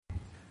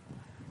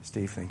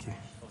Steve, thank you.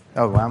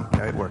 Oh, wow,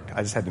 it worked.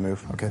 I just had to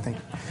move. Okay, thank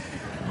you.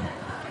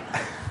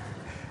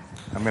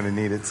 I'm going to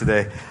need it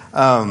today.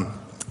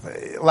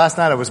 Last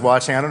night I was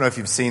watching, I don't know if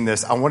you've seen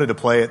this. I wanted to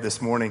play it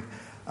this morning,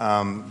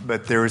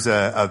 but there's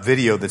a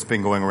video that's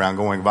been going around,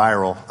 going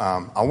viral.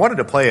 I wanted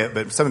to play it,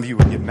 but some of you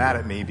would get mad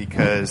at me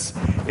because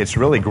it's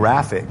really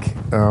graphic.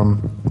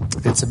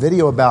 It's a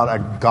video about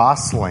a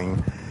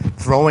gosling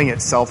throwing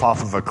itself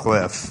off of a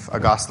cliff. A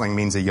gosling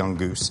means a young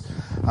goose.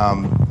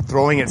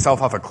 Throwing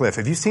itself off a cliff.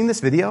 Have you seen this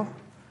video?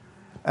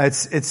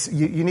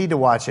 You need to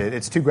watch it.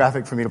 It's too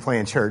graphic for me to play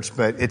in church,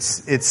 but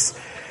it's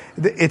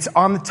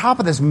on the top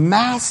of this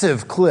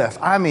massive cliff.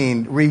 I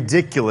mean,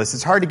 ridiculous.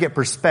 It's hard to get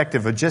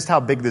perspective of just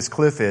how big this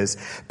cliff is.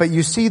 But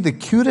you see the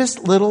cutest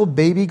little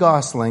baby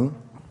gosling,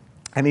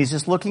 and he's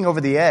just looking over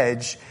the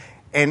edge,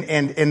 and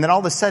then all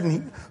of a sudden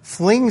he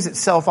flings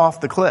itself off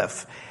the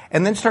cliff,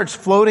 and then starts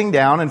floating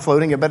down and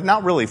floating, but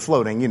not really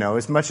floating,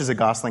 as much as a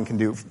gosling can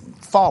do,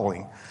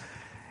 falling.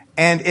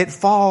 And it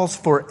falls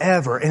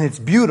forever, and it's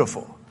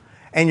beautiful.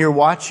 And you're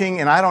watching,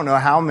 and I don't know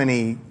how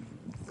many,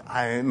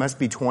 it must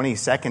be 20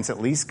 seconds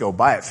at least go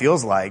by, it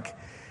feels like.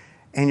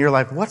 And you're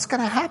like, what's going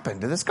to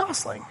happen to this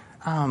gosling?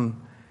 And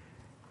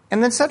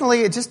then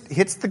suddenly it just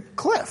hits the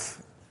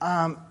cliff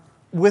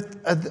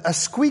with a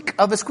squeak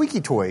of a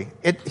squeaky toy.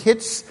 It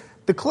hits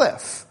the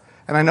cliff.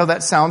 And I know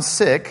that sounds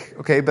sick,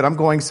 okay, but I'm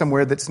going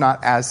somewhere that's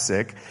not as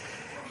sick.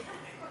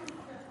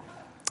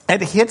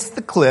 It hits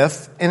the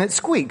cliff and it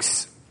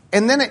squeaks.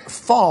 And then it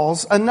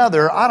falls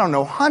another,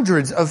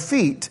 hundreds of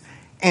feet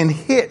and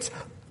hits,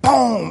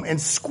 boom,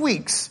 and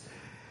squeaks.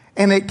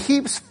 And it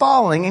keeps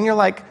falling. And you're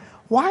like,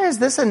 why is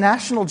this a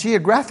National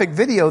Geographic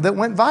video that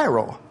went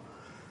viral?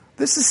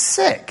 This is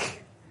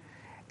sick.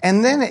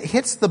 And then it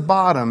hits the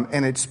bottom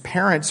and its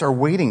parents are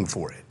waiting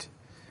for it.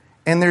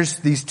 And there's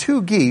these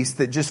two geese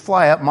that just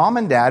fly up. Mom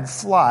and dad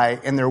fly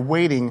and they're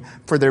waiting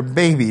for their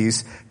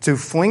babies to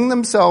fling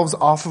themselves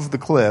off of the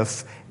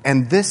cliff.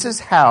 And this is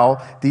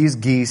how these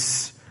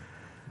geese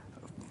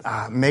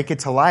make it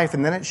to life.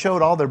 And then it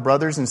showed all their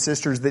brothers and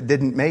sisters that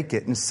didn't make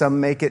it, and some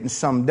make it and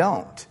some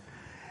don't.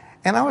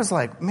 And I was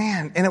like,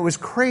 man, and it was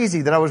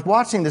crazy that I was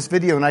watching this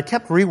video, and I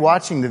kept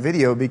rewatching the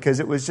video because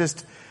it was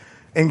just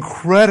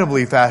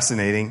incredibly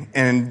fascinating.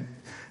 And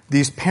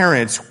these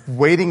parents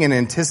waiting in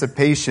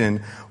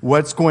anticipation,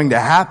 what's going to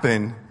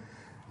happen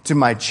to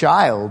my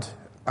child.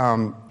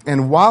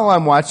 And while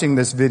I'm watching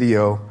this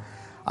video,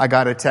 I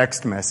got a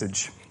text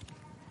message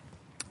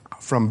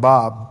from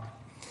Bob.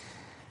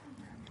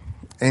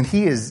 And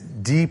he is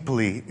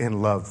deeply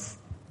in love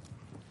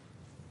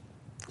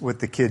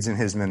with the kids in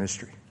his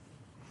ministry.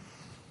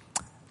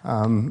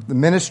 The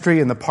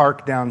ministry in the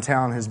park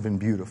downtown has been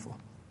beautiful.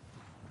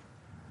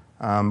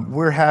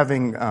 We're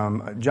having,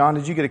 John,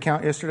 did you get a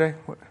count yesterday?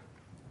 What?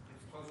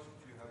 It's close to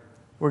 200.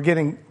 We're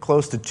getting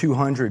close to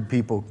 200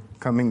 people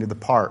coming to the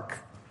park.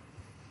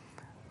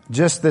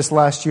 Just this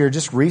last year,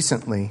 just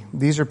recently,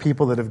 these are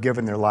people that have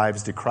given their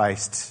lives to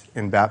Christ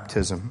in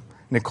baptism.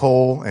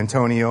 Nicole,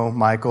 Antonio,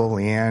 Michael,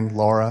 Leanne,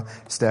 Laura,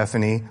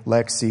 Stephanie,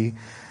 Lexi,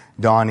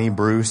 Donnie,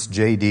 Bruce,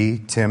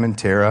 JD, Tim and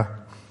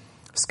Tara,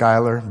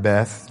 Skylar,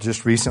 Beth.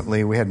 Just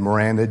recently we had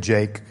Miranda,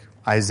 Jake,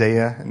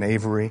 Isaiah, and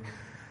Avery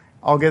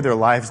all give their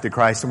lives to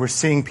Christ. And we're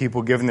seeing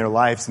people giving their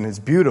lives, and it's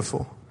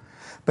beautiful.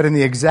 But in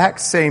the exact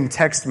same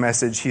text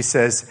message, he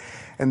says,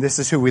 and this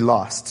is who we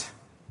lost.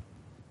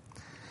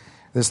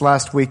 This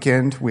last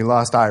weekend, we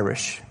lost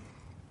Irish.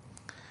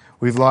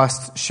 We've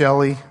lost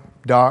Shelley,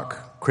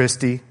 Doc,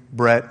 Christy,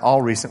 Brett,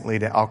 all recently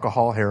to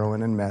alcohol,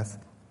 heroin, and meth.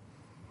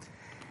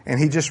 And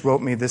he just wrote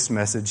me this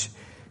message.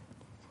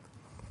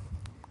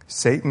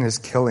 Satan is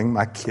killing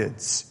my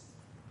kids.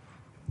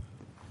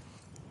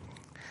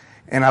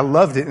 And I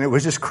loved it, and it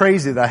was just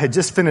crazy that I had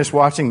just finished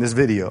watching this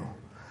video.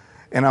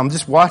 And I'm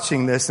just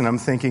watching this, and I'm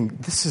thinking,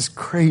 this is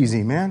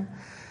crazy, man.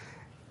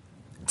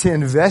 To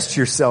invest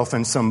yourself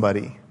in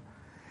somebody.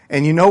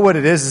 And you know what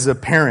it is as a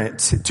parent,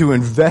 to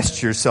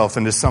invest yourself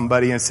into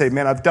somebody and say,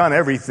 man, I've done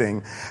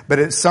everything, but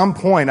at some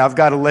point I've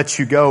got to let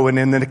you go. And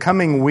in the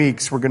coming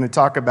weeks, we're going to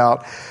talk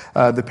about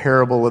the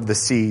parable of the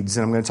seeds,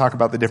 and I'm going to talk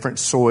about the different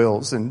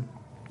soils and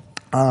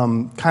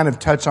kind of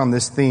touch on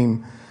this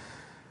theme.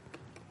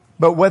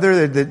 But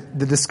whether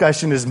the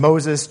discussion is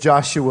Moses,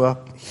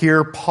 Joshua,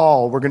 here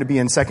Paul, we're going to be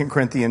in 2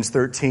 Corinthians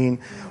 13.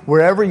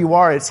 Wherever you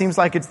are, it seems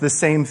like it's the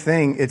same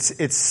thing.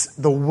 It's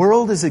the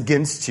world is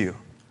against you.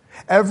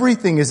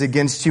 Everything is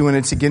against you, and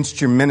it's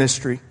against your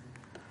ministry.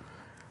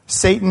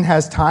 Satan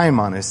has time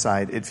on his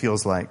side, it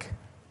feels like.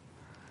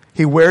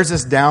 He wears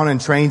us down and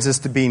trains us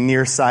to be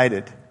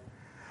nearsighted.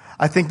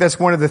 I think that's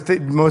one of the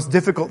most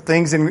difficult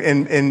things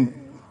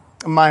in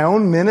my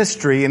own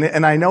ministry,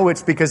 and I know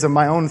it's because of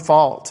my own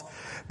fault.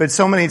 But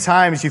so many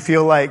times you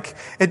feel like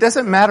it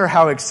doesn't matter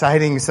how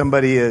exciting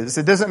somebody is.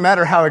 It doesn't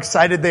matter how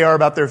excited they are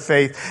about their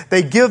faith.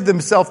 They give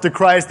themselves to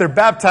Christ. They're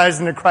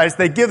baptized into Christ.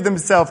 They give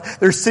themselves.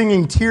 They're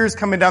singing, tears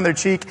coming down their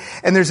cheek.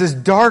 And there's this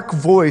dark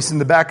voice in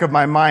the back of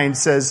my mind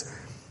says,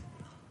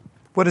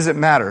 what does it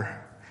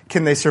matter?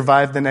 Can they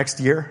survive the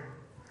next year?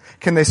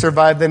 Can they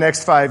survive the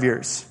next 5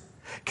 years?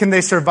 Can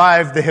they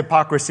survive the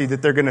hypocrisy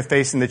that they're going to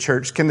face in the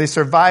church? Can they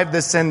survive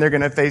the sin they're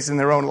going to face in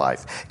their own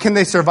life? Can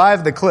they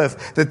survive the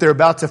cliff that they're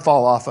about to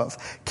fall off of?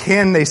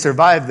 Can they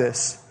survive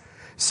this?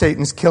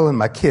 Satan's killing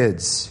my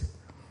kids.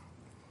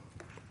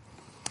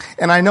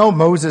 And I know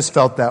Moses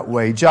felt that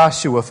way.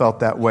 Joshua felt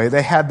that way.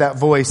 They had that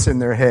voice in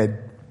their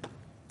head.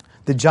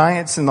 The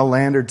giants in the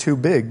land are too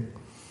big.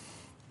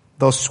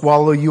 They'll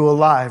swallow you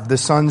alive. The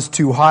sun's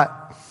too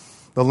hot.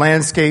 The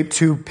landscape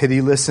too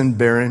pitiless and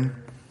barren.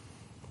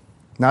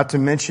 Not to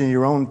mention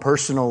your own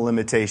personal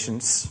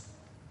limitations.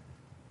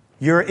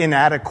 You're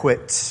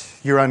inadequate.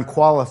 You're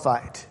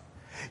unqualified.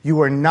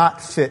 You are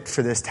not fit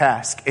for this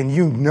task, and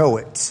you know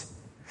it.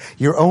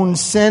 Your own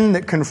sin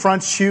that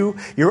confronts you,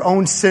 your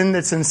own sin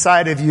that's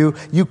inside of you,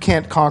 you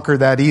can't conquer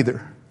that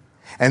either.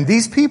 And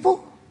these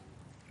people,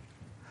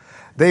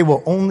 they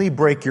will only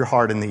break your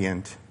heart in the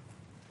end.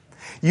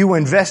 You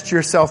invest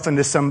yourself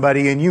into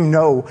somebody and you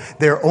know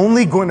they're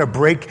only going to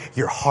break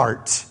your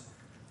heart.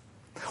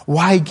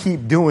 Why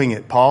keep doing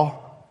it, Paul?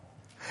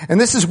 And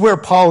this is where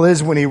Paul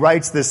is when he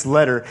writes this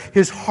letter.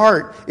 His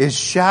heart is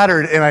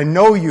shattered, and I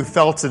know you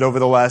felt it over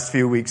the last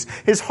few weeks.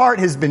 His heart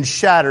has been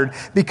shattered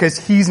because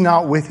he's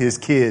not with his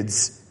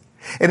kids.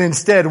 And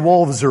instead,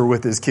 wolves are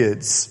with his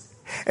kids.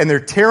 And they're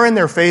tearing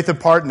their faith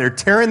apart, and they're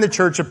tearing the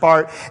church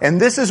apart.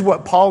 And this is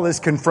what Paul is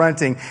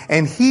confronting.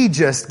 And he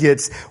just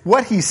gets,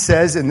 what he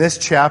says in this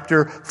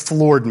chapter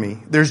floored me.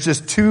 There's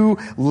just two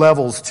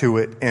levels to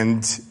it.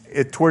 And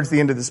towards the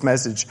end of this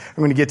message, I'm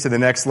going to get to the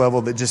next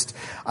level that just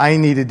I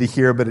needed to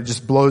hear, but it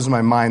just blows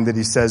my mind that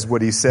he says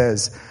what he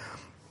says.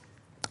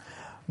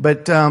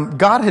 But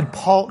God had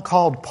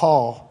called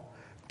Paul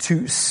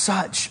to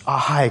such a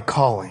high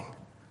calling.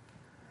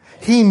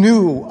 He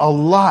knew a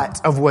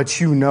lot of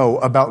what you know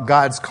about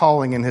God's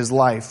calling in his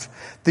life.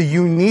 The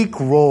unique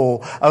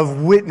role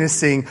of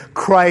witnessing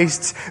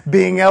Christ,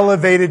 being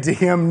elevated to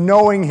him,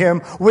 knowing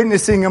him,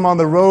 witnessing him on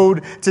the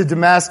road to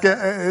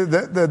Damascus,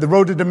 the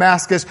road to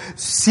Damascus,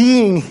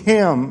 seeing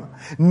him,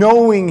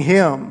 knowing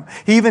him.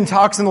 He even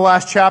talks in the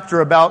last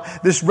chapter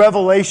about this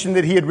revelation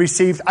that he had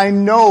received. I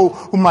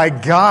know my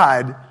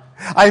God.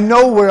 I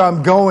know where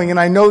I'm going, and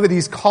I know that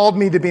he's called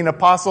me to be an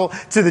apostle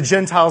to the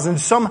Gentiles and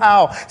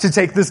somehow to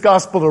take this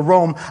gospel to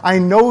Rome. I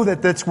know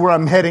that that's where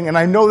I'm heading, and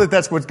I know that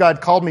that's what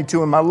God called me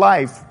to in my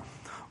life.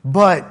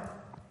 But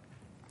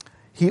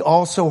he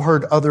also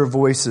heard other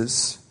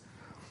voices.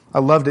 I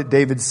loved it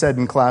David said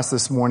in class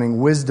this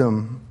morning,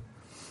 wisdom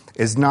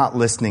is not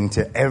listening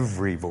to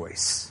every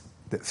voice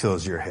that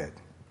fills your head.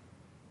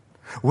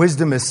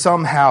 Wisdom is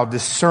somehow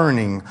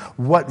discerning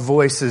what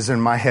voices in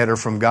my head are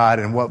from God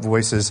and what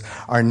voices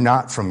are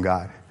not from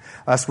God.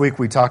 Last week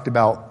we talked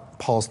about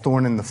Paul's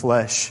thorn in the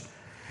flesh.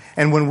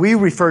 And when we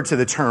refer to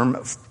the term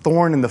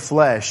thorn in the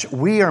flesh,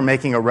 we are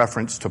making a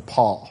reference to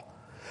Paul.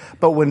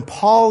 But when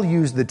Paul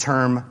used the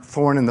term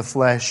thorn in the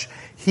flesh,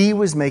 he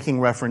was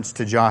making reference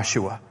to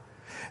Joshua.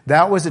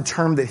 That was a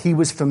term that he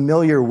was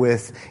familiar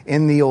with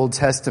in the Old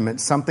Testament,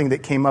 something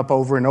that came up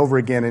over and over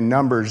again in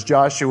Numbers,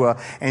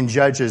 Joshua, and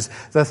Judges.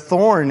 The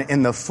thorn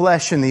in the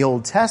flesh in the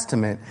Old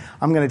Testament,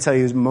 I'm going to tell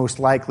you, is most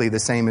likely the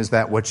same as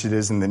that which it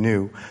is in the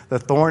New. The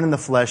thorn in the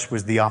flesh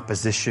was the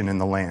opposition in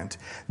the land.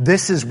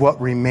 This is what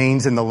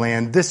remains in the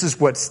land. This is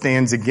what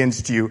stands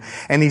against you.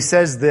 And he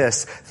says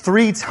this,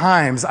 3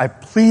 times I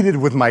pleaded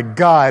with my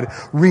God,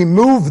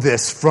 remove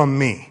this from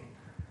me.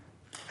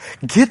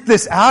 Get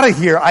this out of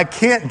here. I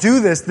can't do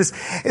this.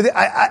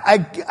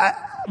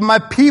 My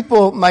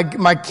people,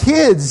 my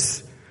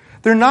kids,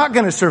 they're not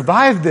going to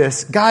survive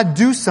this. God,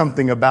 do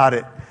something about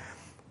it.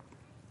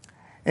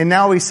 And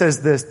now he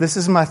says this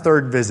is my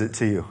 3rd visit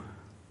to you.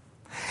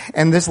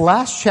 And this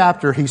last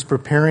chapter, he's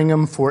preparing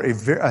them for a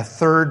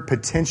 3rd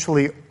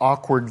potentially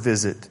awkward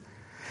visit.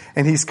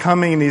 And he's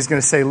coming and he's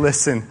going to say,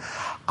 listen,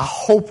 I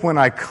hope when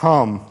I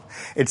come,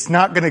 it's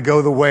not going to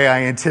go the way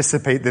I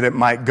anticipate that it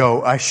might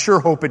go. I sure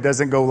hope it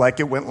doesn't go like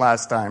it went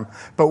last time.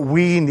 But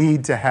we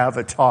need to have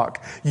a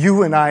talk.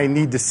 You and I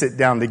need to sit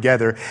down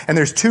together. And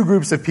there's 2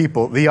 groups of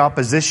people. The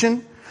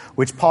opposition,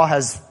 which Paul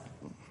has,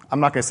 I'm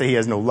not going to say he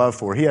has no love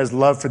for. He has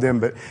love for them,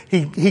 but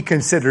he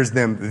considers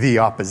them the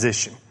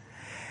opposition.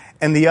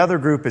 And the other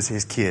group is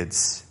his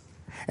kids.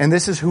 And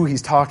this is who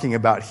he's talking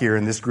about here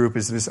in this group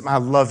is this, I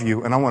love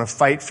you and I want to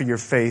fight for your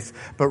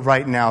faith. But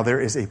right now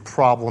there is a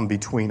problem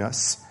between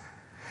us.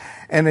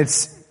 And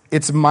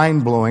it's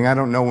mind-blowing. I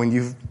don't know when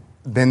you've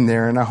been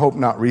there, and I hope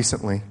not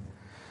recently.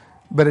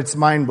 But it's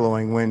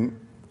mind-blowing when,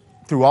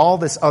 through all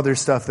this other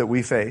stuff that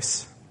we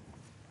face,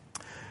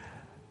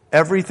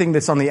 everything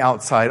that's on the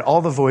outside, all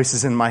the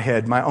voices in my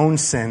head, my own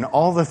sin,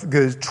 all the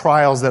good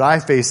trials that I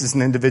face as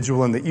an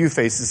individual and that you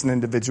face as an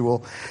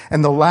individual,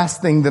 and the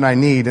last thing that I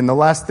need, and the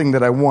last thing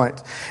that I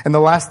want, and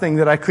the last thing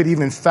that I could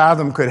even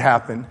fathom could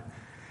happen,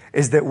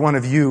 is that one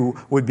of you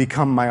would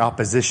become my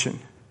opposition.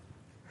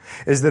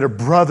 Is that a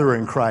brother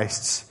in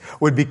Christ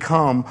would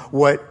become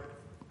what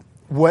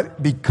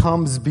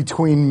becomes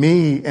between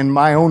me and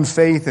my own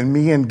faith and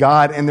me and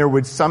God, and there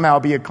would somehow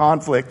be a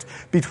conflict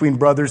between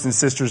brothers and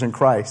sisters in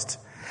Christ.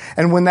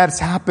 And when that's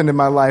happened in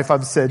my life,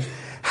 I've said,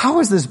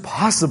 how is this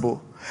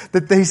possible?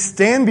 that they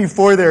stand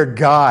before their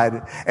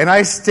God, and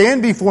I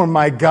stand before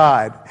my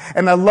God,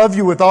 and I love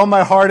you with all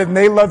my heart, and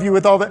they love you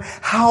with all that.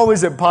 How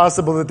is it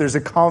possible that there's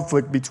a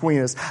conflict between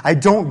us? I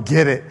don't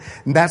get it.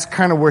 And that's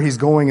kind of where he's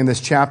going in this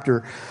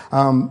chapter.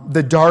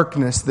 The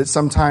darkness that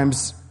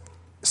sometimes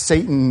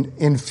Satan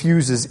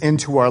infuses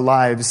into our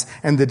lives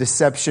and the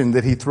deception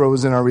that he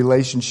throws in our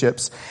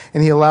relationships.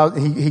 And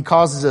he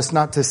causes us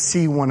not to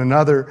see one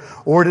another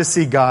or to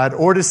see God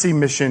or to see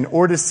mission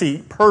or to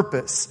see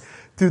purpose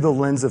through the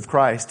lens of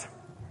Christ.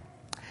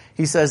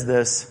 He says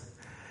this,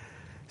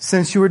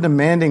 since you are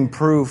demanding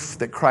proof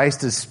that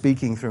Christ is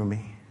speaking through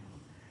me,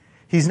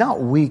 he's not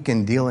weak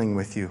in dealing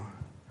with you,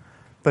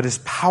 but is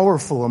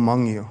powerful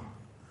among you.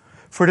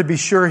 For to be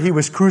sure, he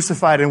was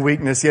crucified in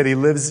weakness, yet he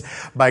lives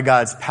by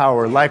God's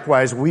power.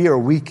 Likewise, we are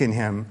weak in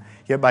him,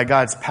 yet by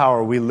God's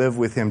power we live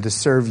with him to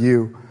serve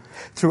you.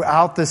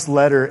 Throughout this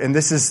letter, and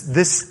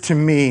this to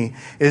me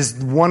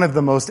is one of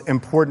the most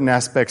important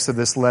aspects of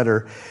this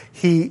letter,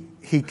 he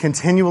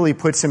continually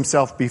puts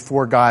himself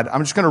before God.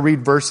 I'm just going to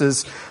read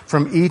verses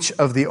from each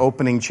of the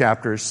opening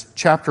chapters.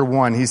 Chapter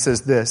 1, he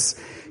says this,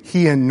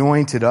 he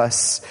anointed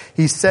us.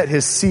 He set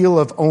his seal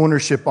of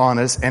ownership on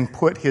us and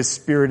put his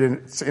spirit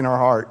in our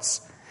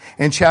hearts.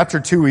 In chapter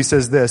 2, he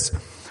says this,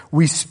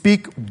 we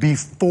speak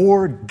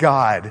before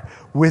God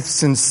with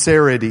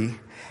sincerity,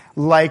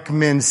 like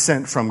men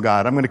sent from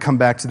God. I'm going to come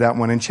back to that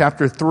one. In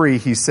chapter 3,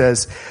 he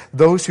says,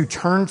 those who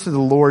turn to the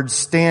Lord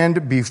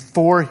stand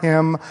before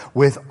him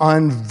with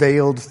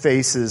unveiled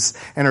faces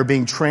and are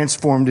being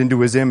transformed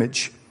into his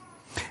image.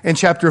 In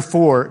chapter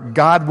 4,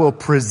 God will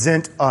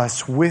present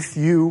us with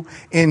you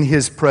in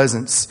his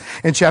presence.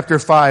 In chapter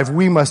 5,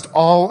 we must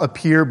all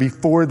appear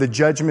before the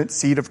judgment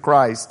seat of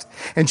Christ.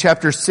 In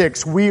chapter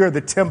 6, we are the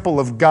temple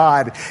of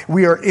God.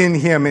 We are in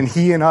him and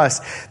he in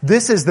us.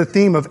 This is the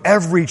theme of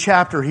every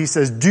chapter. He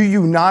says, do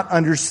you not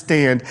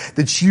understand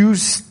that you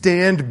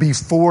stand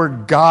before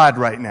God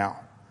right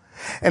now?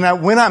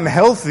 And when I'm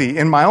healthy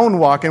in my own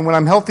walk and when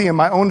I'm healthy in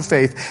my own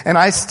faith and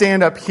I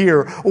stand up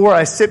here or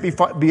I sit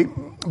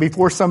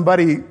before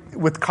somebody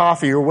with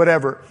coffee or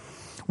whatever,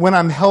 when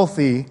I'm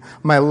healthy,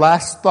 my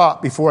last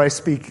thought before I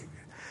speak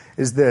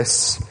is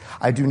this: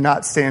 I do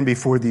not stand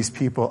before these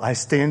people. I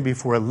stand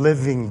before a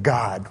living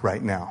God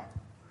right now.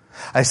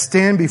 I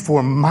stand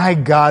before my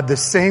God, the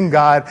same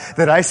God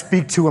that I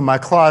speak to in my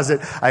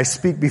closet, I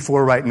speak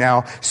before right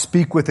now.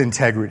 Speak with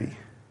integrity.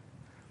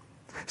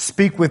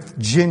 Speak with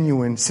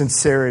genuine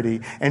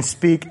sincerity and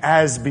speak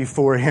as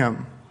before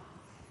him.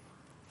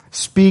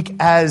 Speak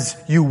as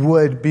you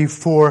would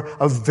before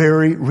a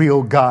very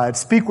real God.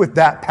 Speak with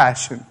that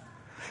passion.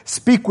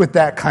 Speak with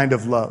that kind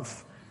of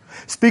love.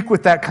 Speak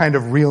with that kind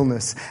of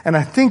realness. And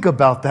I think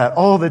about that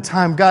all the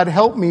time. God,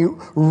 help me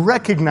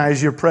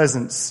recognize your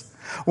presence.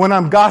 When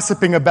I'm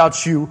gossiping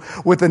about you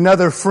with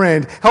another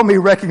friend, help me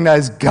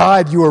recognize,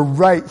 God, you are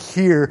right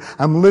here.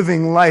 I'm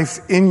living life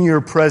in your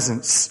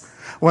presence.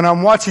 When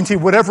I'm watching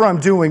TV, whatever I'm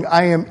doing,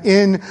 I am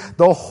in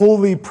the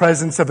holy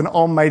presence of an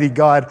almighty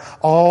God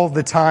all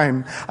the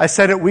time. I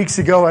said it weeks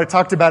ago. I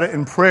talked about it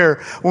in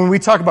prayer. When we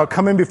talk about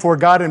coming before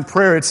God in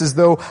prayer, it's as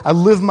though I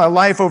live my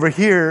life over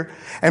here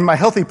and my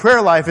healthy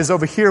prayer life is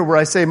over here where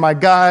I say, my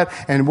God,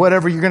 and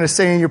whatever you're going to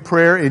say in your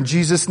prayer, in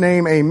Jesus'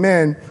 name,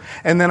 amen.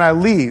 And then I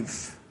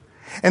leave.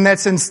 And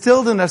that's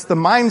instilled in us the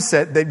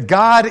mindset that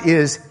God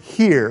is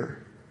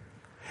here.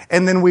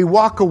 And then we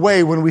walk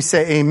away when we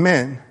say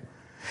amen.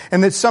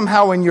 And that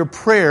somehow in your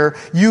prayer,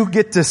 you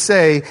get to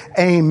say,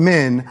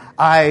 amen,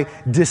 I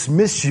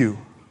dismiss you.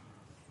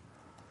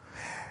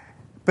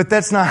 But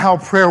that's not how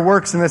prayer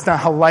works, and that's not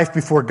how life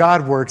before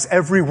God works.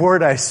 Every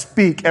word I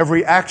speak,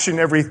 every action,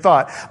 every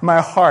thought,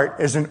 my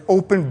heart is an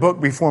open book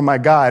before my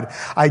God.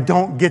 I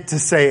don't get to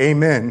say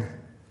amen.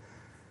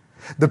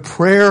 The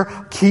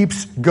prayer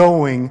keeps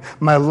going.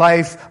 My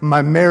life,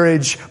 my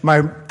marriage,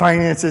 my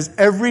finances,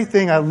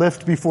 everything I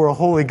lift before a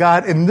holy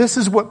God. And this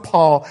is what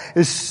Paul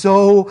is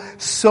so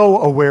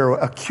aware,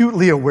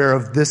 acutely aware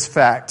of this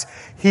fact.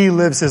 He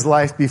lives his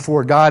life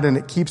before God, and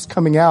it keeps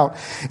coming out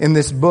in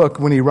this book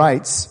when he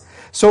writes.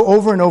 So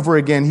over and over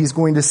again, he's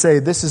going to say,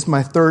 this is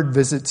my third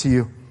visit to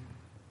you.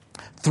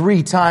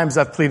 3 times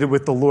I've pleaded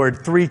with the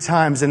Lord, 3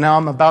 times, and now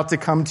I'm about to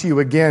come to you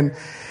again.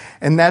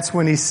 And that's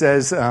when he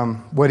says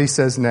what he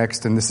says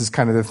next, and this is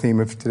kind of the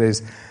theme of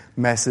today's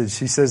message.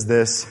 He says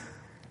this: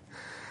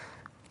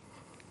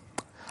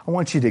 I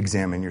want you to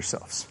examine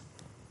yourselves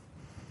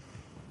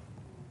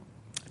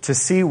to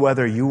see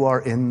whether you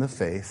are in the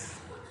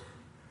faith.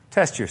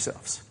 Test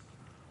yourselves.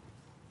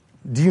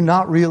 Do you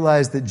not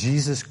realize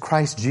that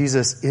Christ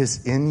Jesus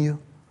is in you?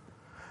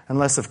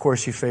 Unless, of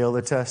course, you fail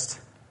the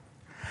test.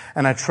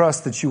 And I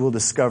trust that you will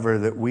discover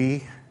that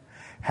we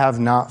have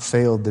not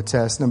failed the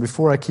test. Now,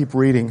 before I keep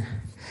reading,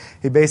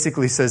 he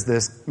basically says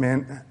this,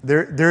 man,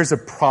 there's a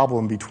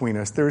problem between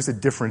us. There's a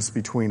difference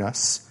between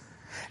us.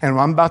 And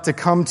I'm about to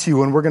come to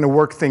you and we're going to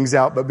work things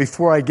out. But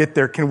before I get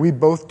there, can we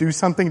both do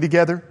something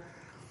together?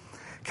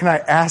 Can I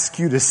ask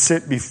you to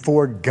sit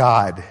before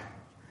God?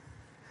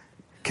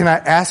 Can I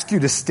ask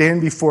you to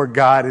stand before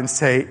God and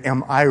say,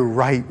 am I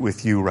right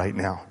with you right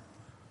now?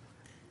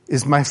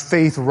 Is my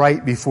faith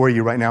right before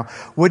you right now?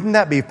 Wouldn't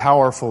that be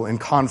powerful in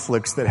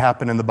conflicts that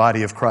happen in the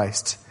body of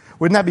Christ?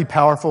 Wouldn't that be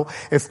powerful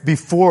if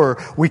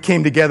before we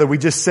came together, we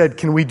just said,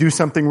 can we do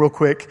something real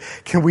quick?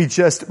 Can we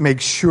just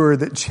make sure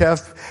that,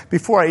 Jeff,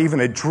 before I even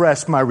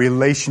address my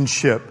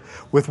relationship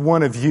with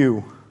one of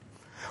you,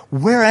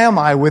 where am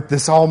I with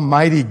this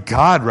almighty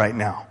God right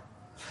now?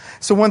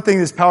 So one thing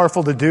that's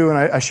powerful to do, and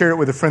I shared it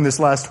with a friend this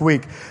last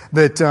week,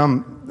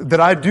 that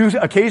I do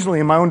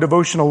occasionally in my own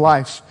devotional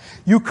life.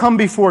 You come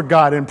before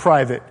God in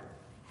private,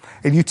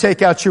 and you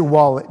take out your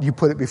wallet, you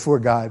put it before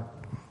God.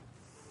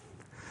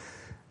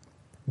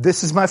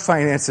 This is my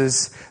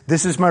finances,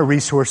 this is my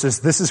resources,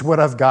 this is what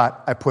I've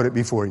got, I put it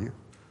before you.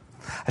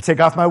 I take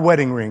off my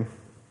wedding ring,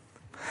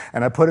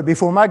 and I put it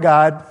before my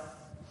God.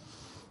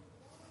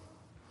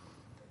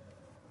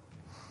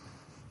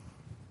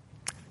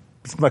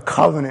 It's my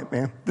covenant,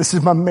 man. This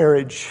is my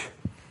marriage.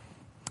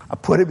 I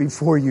put it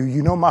before you.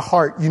 You know my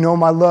heart. You know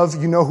my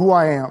love. You know who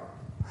I am.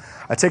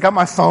 I take out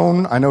my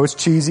phone. I know it's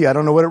cheesy. I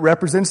don't know what it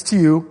represents to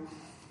you.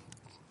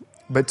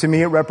 But to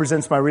me, it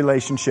represents my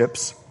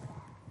relationships.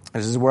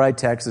 This is where I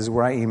text. This is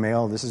where I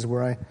email. This is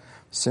where I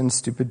send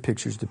stupid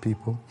pictures to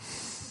people.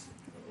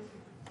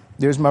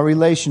 There's my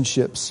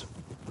relationships.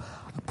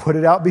 I put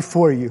it out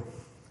before you.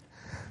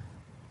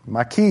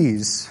 My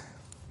keys.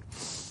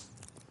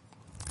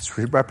 This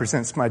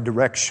represents my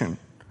direction,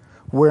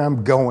 where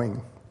I'm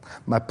going,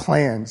 my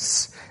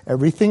plans.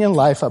 Everything in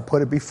life, I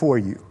put it before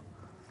you.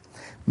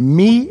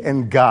 Me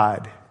and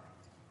God.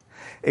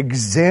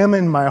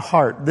 Examine my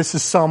heart. This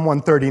is Psalm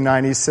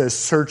 139. He says,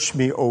 search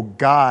me, O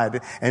God,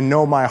 and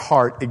know my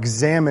heart.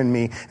 Examine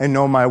me and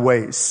know my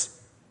ways.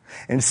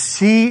 And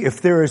see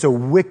if there is a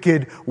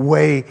wicked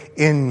way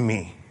in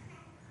me.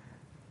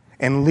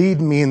 And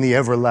lead me in the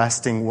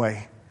everlasting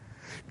way.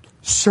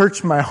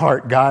 Search my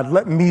heart, God.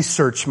 Let me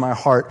search my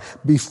heart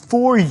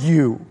before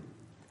you.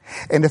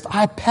 And if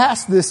I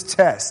pass this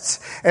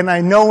test, and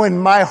I know in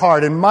my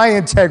heart and my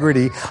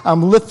integrity,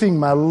 I'm lifting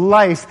my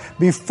life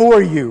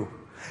before you.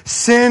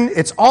 Sin,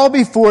 it's all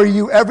before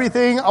you.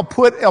 Everything, I'll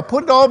put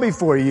it all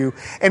before you.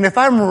 And if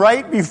I'm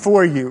right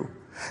before you,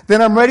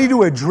 then I'm ready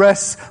to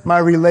address my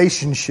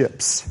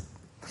relationships.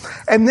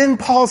 And then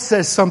Paul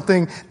says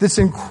something that's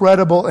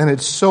incredible and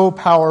it's so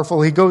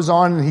powerful. He goes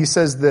on and he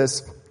says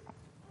this.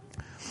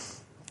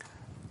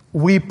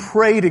 We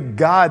pray to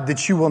God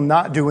that you will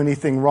not do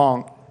anything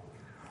wrong.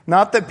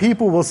 Not that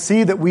people will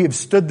see that we have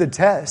stood the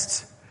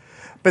test,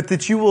 but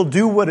that you will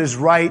do what is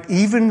right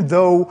even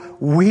though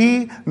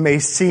we may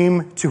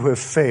seem to have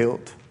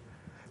failed.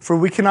 For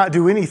we cannot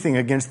do anything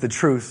against the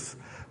truth,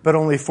 but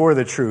only for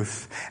the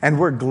truth. And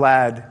we're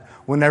glad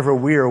whenever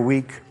we are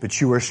weak, but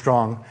you are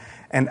strong.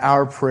 And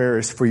our prayer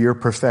is for your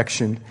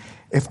perfection.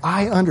 If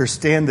I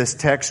understand this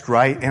text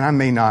right, and I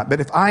may not, but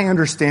if I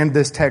understand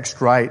this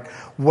text right,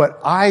 what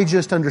I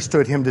just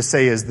understood him to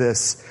say is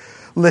this.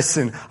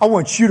 Listen, I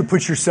want you to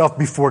put yourself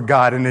before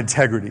God in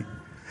integrity.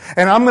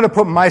 And I'm going to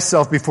put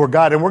myself before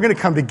God, and we're going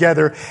to come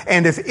together.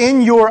 And if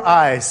in your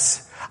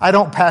eyes I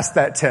don't pass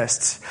that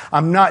test,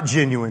 I'm not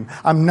genuine,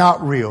 I'm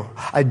not real,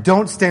 I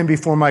don't stand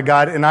before my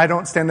God, and I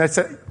don't stand that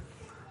test,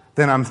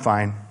 then I'm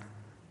fine.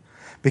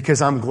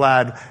 Because I'm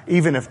glad,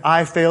 even if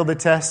I fail the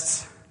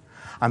tests,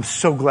 I'm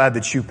so glad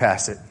that you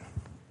pass it.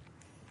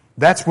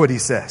 That's what he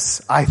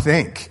says, I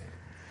think.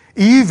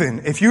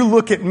 Even if you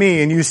look at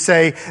me and you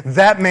say,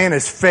 that man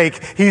is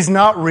fake, he's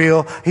not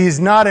real,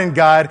 he's not in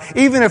God,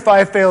 even if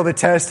I fail the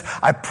test,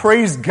 I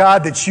praise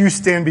God that you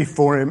stand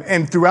before him.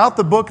 And throughout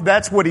the book,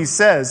 that's what he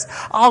says.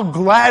 I'll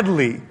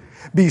gladly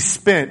be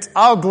spent.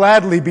 I'll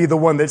gladly be the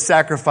one that's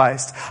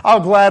sacrificed.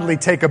 I'll gladly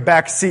take a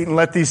back seat and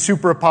let these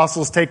super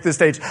apostles take the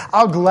stage.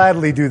 I'll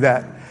gladly do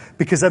that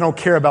because I don't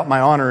care about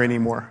my honor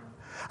anymore.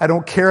 I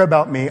don't care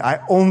about me.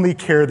 I only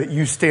care that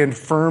you stand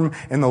firm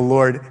in the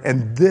Lord.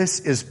 And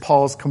this is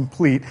Paul's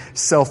complete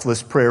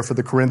selfless prayer for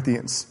the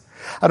Corinthians.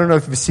 I don't know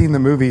if you've seen the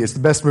movie. It's the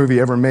best movie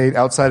ever made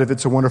outside of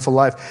It's a Wonderful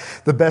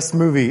Life. The best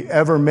movie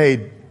ever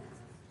made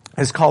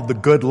is called The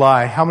Good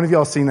Lie. How many of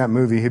y'all seen that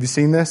movie? Have you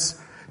seen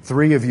this?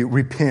 3 of you.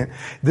 Repent.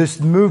 This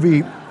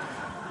movie,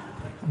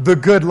 The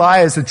Good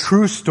Lie, is a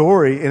true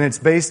story, and it's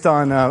based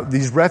on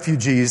these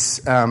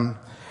refugees out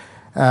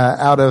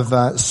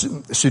of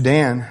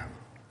Sudan.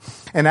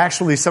 And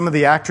actually, some of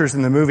the actors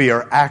in the movie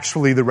are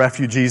actually the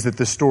refugees that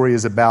this story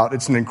is about.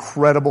 It's an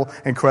incredible,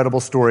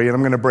 incredible story. And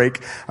I'm going to break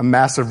a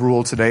massive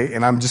rule today,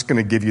 and I'm just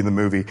going to give you the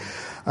movie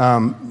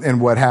and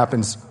what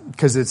happens,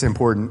 because it's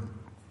important.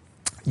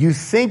 You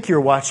think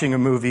you're watching a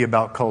movie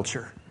about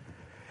culture.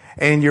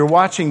 And you're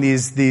watching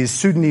these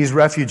Sudanese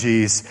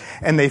refugees,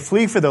 and they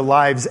flee for their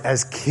lives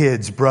as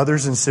kids.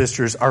 Brothers and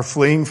sisters are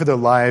fleeing for their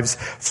lives,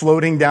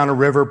 floating down a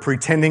river,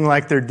 pretending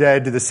like they're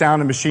dead to the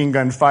sound of machine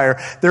gun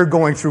fire. They're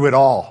going through it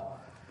all.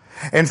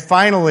 And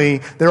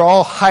finally, they're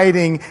all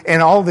hiding,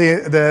 and all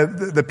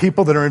the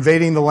people that are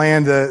invading the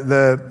land,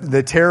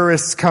 the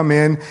terrorists come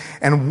in,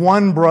 and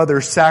one brother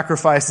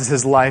sacrifices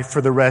his life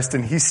for the rest,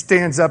 and he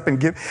stands up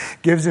and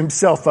gives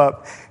himself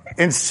up.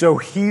 And so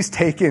he's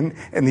taken,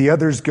 and the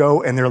others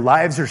go, and their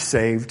lives are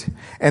saved,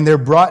 and they're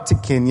brought to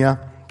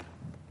Kenya.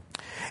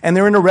 And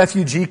they're in a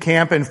refugee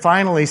camp, and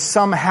finally,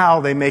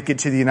 somehow they make it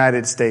to the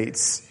United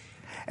States.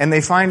 And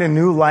they find a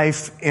new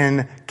life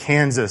in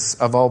Kansas,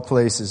 of all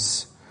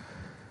places.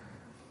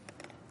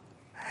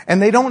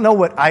 And they don't know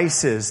what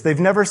ice is. They've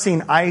never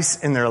seen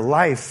ice in their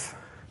life.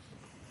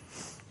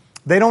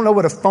 They don't know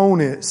what a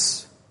phone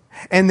is.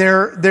 And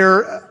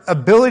their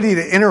ability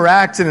to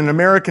interact in an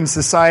American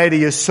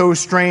society is so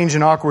strange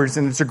and awkward.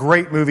 And it's a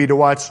great movie to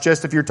watch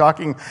just if you're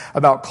talking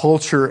about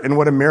culture and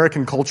what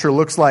American culture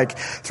looks like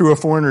through a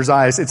foreigner's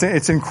eyes.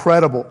 It's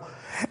incredible.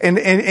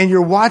 And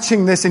you're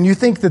watching this and you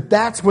think that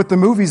that's what the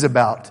movie's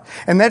about.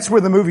 And that's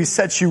where the movie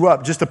sets you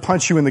up just to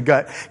punch you in the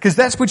gut. Because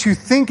that's what you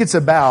think it's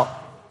about.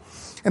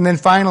 And then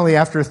finally,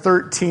 after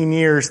 13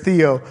 years,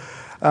 Theo,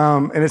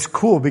 and it's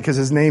cool because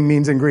his name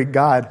means in Greek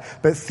God,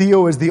 but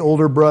Theo is the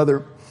older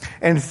brother.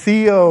 And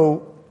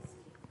Theo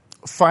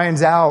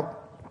finds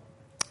out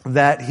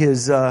that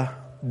his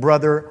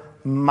brother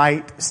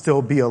might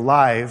still be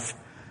alive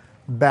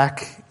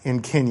back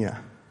in Kenya.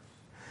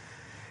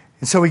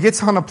 And so he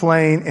gets on a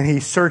plane and he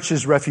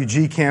searches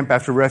refugee camp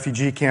after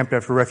refugee camp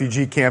after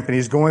refugee camp, and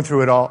he's going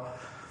through it all.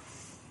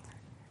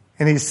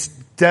 And he's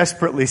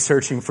desperately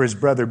searching for his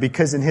brother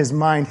because in his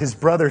mind, his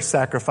brother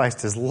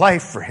sacrificed his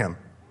life for him.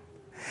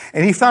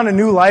 And he found a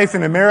new life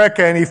in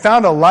America, and he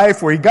found a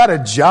life where he got a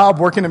job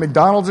working at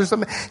McDonald's or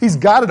something. He's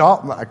got it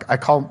all. I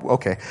call him,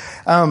 okay.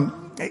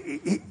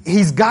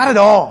 He's got it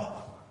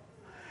all.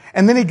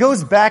 And then he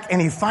goes back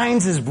and he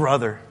finds his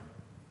brother.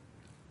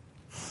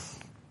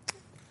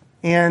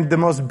 And the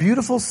most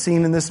beautiful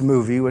scene in this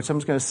movie, which I'm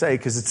just going to say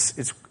because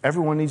it's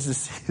everyone needs to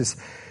see, is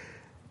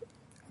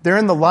they're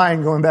in the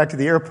line going back to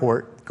the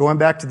airport, going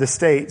back to the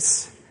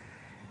States.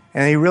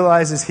 And he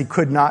realizes he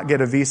could not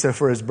get a visa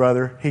for his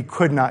brother. He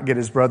could not get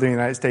his brother in the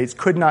United States,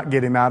 could not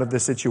get him out of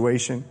this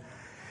situation.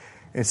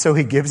 And so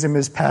he gives him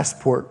his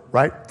passport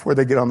right before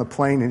they get on the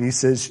plane. And he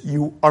says,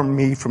 "You are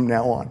me from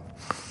now on."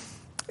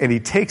 And he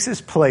takes his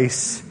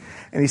place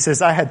and he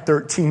says, "I had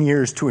 13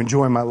 years to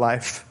enjoy my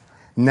life.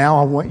 Now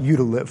I want you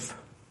to live.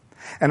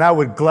 And I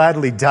would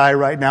gladly die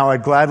right now.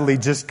 I'd gladly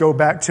just go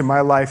back to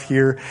my life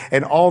here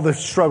and all the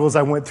struggles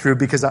I went through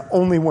because I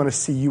only want to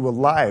see you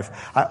alive.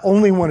 I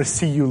only want to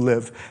see you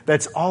live.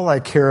 That's all I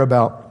care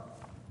about."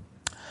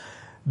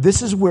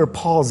 This is where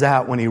Paul's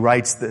at when he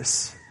writes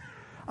this.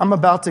 I'm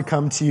about to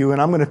come to you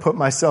and I'm going to put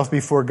myself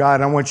before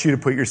God. I want you to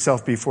put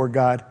yourself before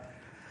God.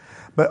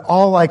 But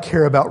all I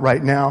care about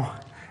right now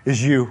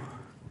is you.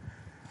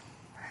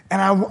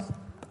 And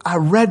I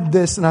read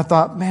this and I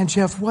thought, man,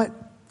 Jeff,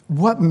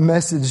 what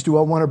message do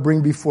I want to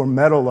bring before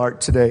Metal Art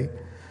today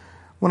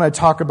when I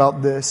talk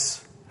about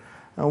this?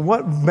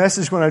 What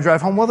message when I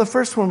drive home? Well, the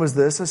first one was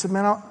this. I said,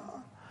 man,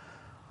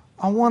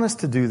 I want us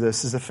to do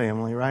this as a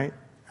family, right?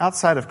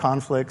 Outside of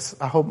conflicts.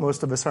 I hope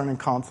most of us aren't in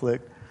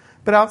conflict.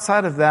 But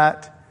outside of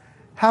that,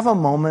 have a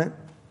moment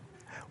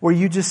where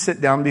you just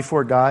sit down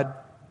before God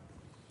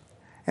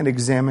and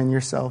examine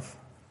yourself.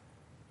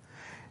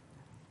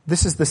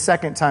 This is the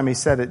second time he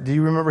said it. Do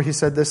you remember he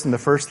said this in the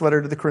first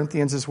letter to the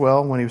Corinthians as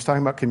well when he was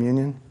talking about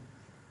communion?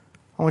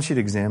 I want you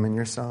to examine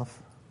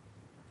yourself.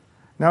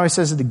 Now he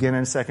says it again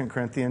in 2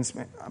 Corinthians.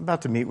 I'm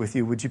about to meet with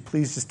you. Would you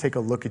please just take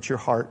a look at your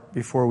heart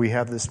before we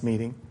have this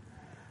meeting?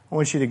 I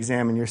want you to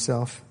examine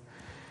yourself.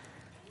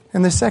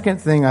 And the second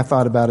thing I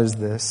thought about is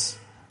this.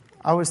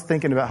 I was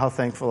thinking about how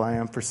thankful I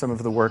am for some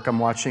of the work I'm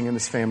watching in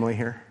this family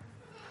here.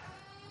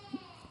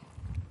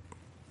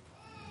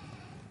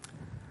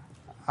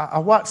 I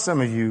watch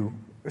some of you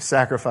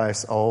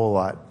sacrifice a whole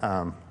lot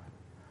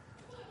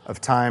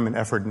of time and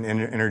effort and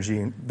energy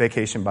in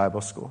Vacation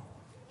Bible School.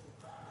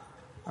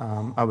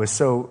 I was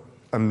so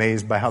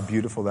amazed by how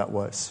beautiful that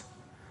was.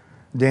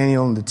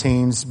 Daniel and the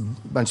teens, a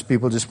bunch of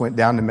people just went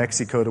down to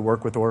Mexico to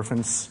work with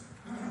orphans.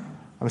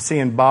 I'm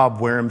seeing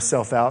Bob wear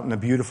himself out in a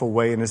beautiful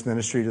way in his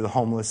ministry to the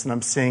homeless. And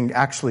I'm seeing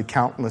actually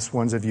countless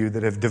ones of you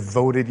that have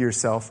devoted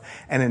yourself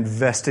and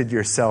invested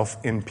yourself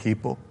in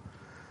people.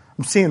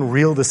 I'm seeing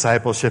real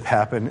discipleship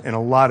happen in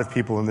a lot of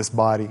people in this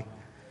body.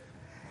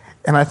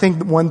 And I think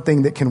the one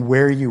thing that can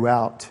wear you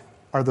out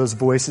are those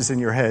voices in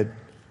your head.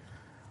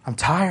 I'm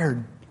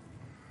tired.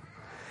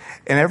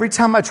 And every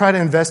time I try to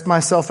invest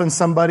myself in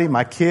somebody,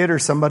 my kid or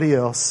somebody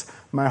else,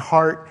 my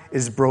heart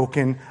is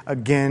broken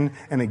again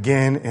and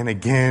again and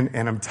again.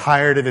 And I'm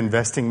tired of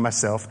investing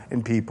myself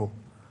in people.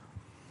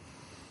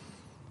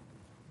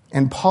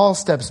 And Paul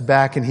steps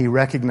back and he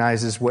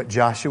recognizes what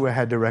Joshua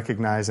had to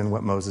recognize and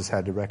what Moses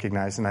had to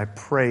recognize. And I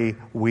pray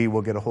we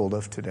will get a hold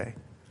of today.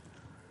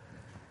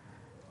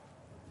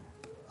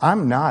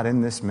 I'm not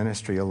in this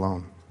ministry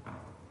alone.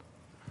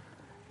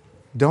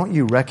 Don't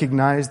you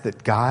recognize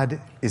that God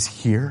is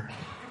here?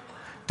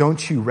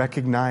 Don't you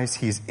recognize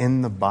He's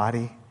in the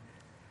body?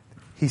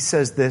 He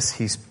says this,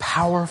 He's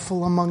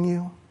powerful among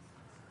you.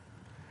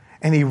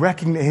 And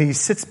he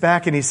sits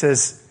back and he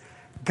says,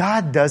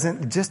 God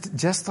doesn't,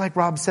 just like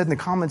Rob said in the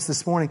comments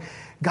this morning,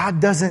 God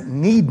doesn't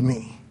need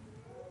me.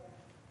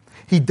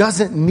 He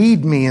doesn't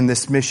need me in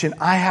this mission.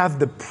 I have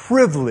the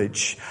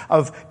privilege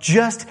of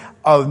just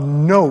a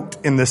note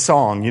in the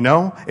song, you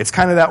know? It's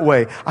kind of that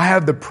way. I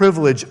have the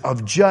privilege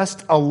of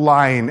just a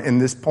line in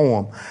this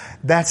poem.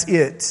 That's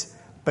it.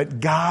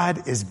 But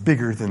God is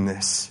bigger than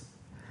this.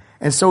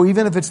 And so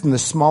even if it's in the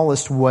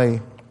smallest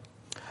way,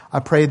 I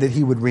pray that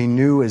He would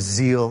renew a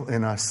zeal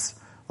in us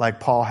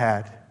like Paul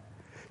had.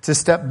 To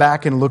step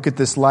back and look at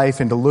this life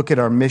and to look at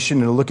our mission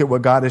and to look at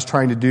what God is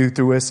trying to do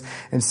through us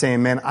and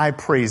saying, man, I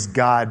praise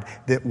God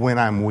that when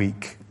I'm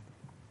weak,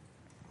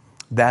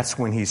 that's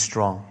when He's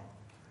strong.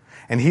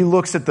 And He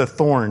looks at the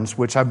thorns,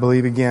 which I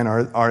believe, again,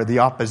 are the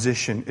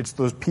opposition. It's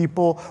those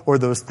people or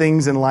those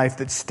things in life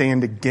that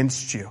stand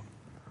against you.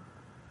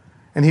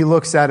 And He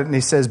looks at it and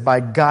He says, by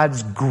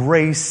God's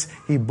grace,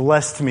 He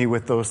blessed me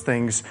with those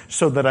things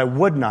so that I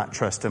would not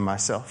trust in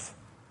myself.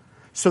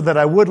 So that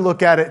I would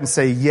look at it and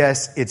say,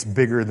 yes, it's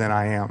bigger than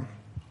I am.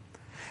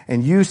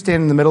 And you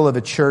stand in the middle of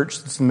a church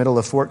that's in the middle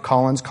of Fort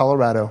Collins,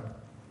 Colorado,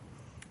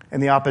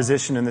 and the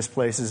opposition in this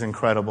place is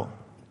incredible.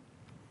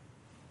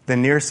 The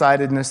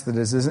nearsightedness that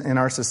is in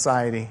our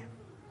society,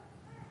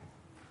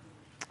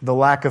 the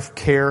lack of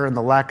care and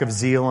the lack of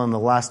zeal and the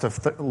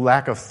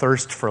lack of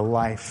thirst for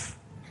life.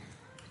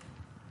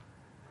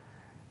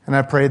 And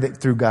I pray that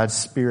through God's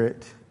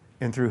Spirit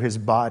and through His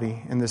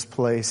body in this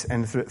place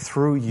and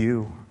through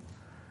you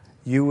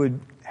would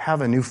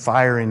have a new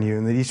fire in you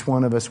and that each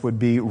one of us would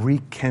be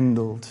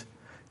rekindled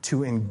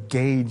to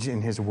engage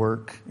in His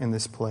work in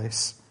this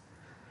place.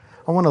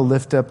 I want to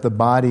lift up the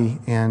body,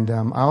 and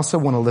I also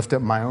want to lift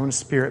up my own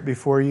spirit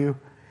before you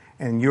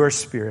and your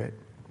spirit.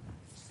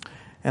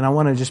 And I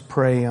want to just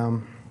pray.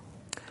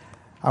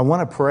 I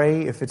want to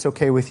pray, if it's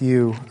okay with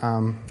you,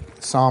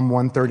 Psalm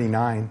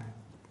 139.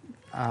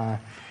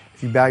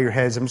 If you bow your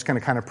heads, I'm just going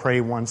to kind of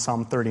pray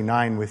Psalm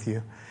 39 with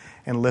you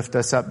and lift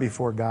us up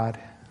before God.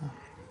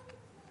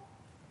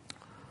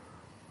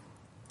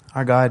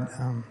 Our God,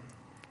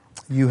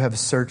 you have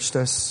searched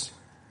us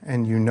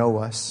and you know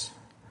us.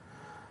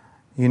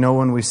 You know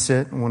when we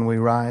sit and when we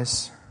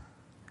rise,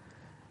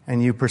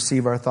 and you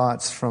perceive our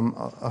thoughts from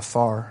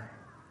afar.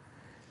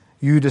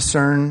 You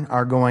discern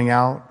our going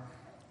out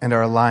and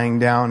our lying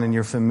down, and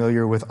you're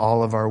familiar with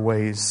all of our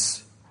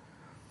ways.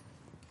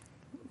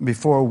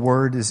 Before a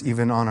word is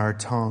even on our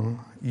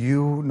tongue,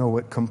 you know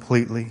it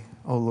completely,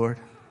 O Lord.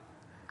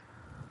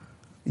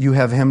 You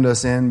have hemmed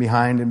us in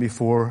behind and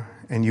before,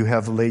 and you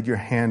have laid your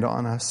hand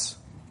on us.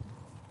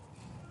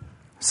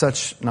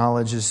 Such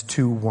knowledge is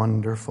too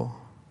wonderful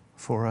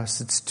for us.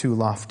 It's too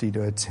lofty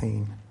to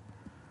attain.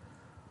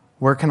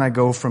 Where can I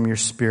go from your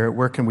Spirit?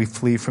 Where can we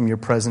flee from your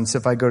presence?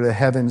 If I go to the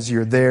heavens,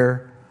 you're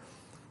there.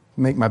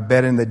 Make my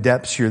bed in the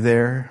depths, you're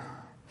there.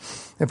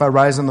 If I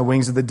rise on the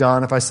wings of the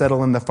dawn, if I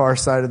settle in the far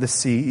side of the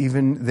sea,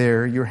 even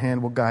there your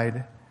hand will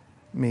guide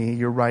me.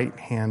 Your right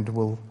hand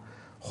will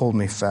hold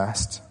me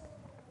fast.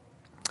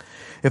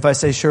 If I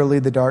say, surely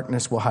the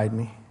darkness will hide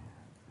me,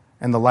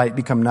 and the light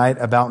become night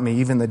about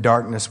me, even the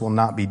darkness will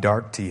not be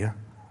dark to you.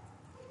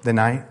 The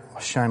night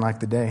will shine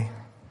like the day.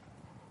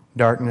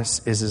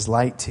 Darkness is as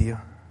light to you.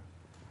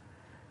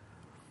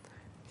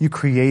 You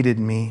created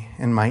me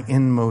in my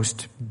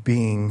inmost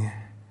being.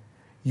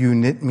 You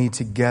knit me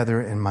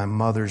together in my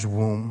mother's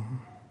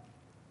womb.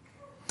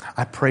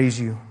 I praise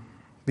you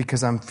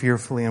because I'm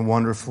fearfully and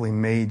wonderfully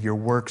made. Your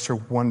works are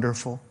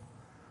wonderful.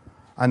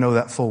 I know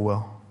that full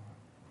well.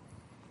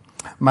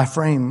 My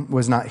frame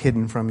was not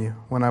hidden from you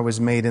when I was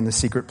made in the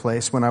secret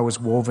place, when I was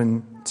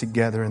woven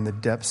together in the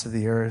depths of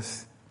the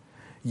earth.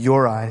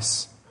 Your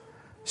eyes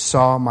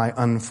saw my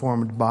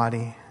unformed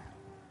body.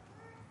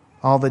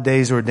 All the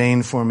days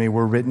ordained for me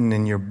were written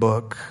in your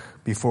book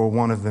before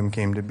one of them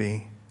came to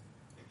be.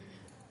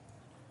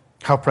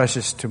 How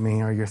precious to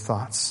me are your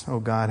thoughts, O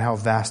God, how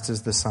vast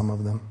is the sum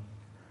of them.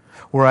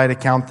 Were I to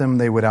count them,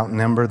 they would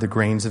outnumber the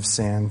grains of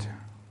sand.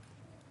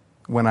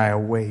 When I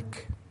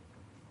awake,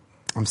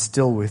 I'm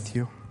still with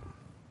you.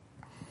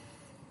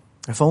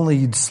 If only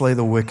you'd slay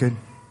the wicked.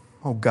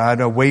 Oh God,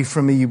 away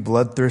from me, you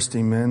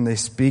bloodthirsty men. They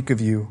speak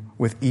of you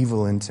with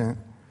evil intent.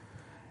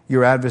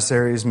 Your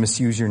adversaries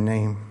misuse your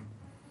name.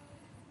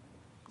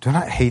 Do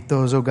not hate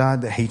those, O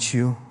God, that hate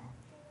you.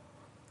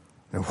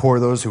 Abhor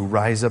those who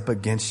rise up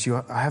against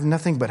you. I have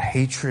nothing but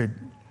hatred.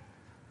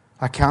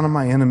 I count on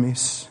my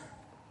enemies.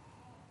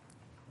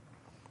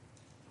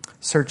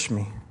 Search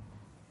me.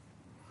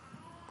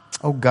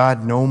 O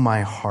God, know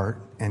my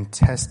heart and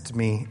test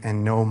me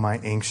and know my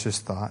anxious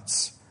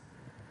thoughts.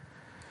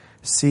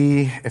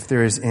 See if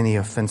there is any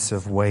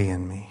offensive way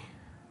in me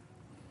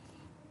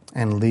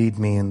and lead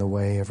me in the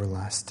way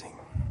everlasting.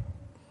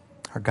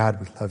 Our God,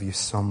 we love you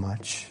so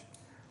much.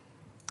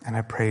 And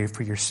I pray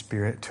for your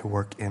Spirit to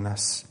work in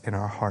us, in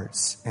our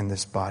hearts, in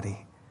this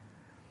body.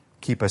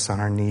 Keep us on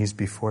our knees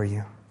before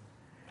you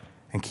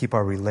and keep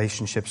our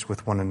relationships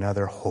with one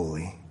another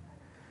holy.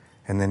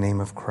 In the name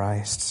of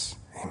Christ,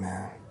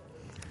 amen.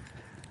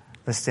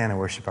 Let's stand and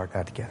worship our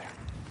God together.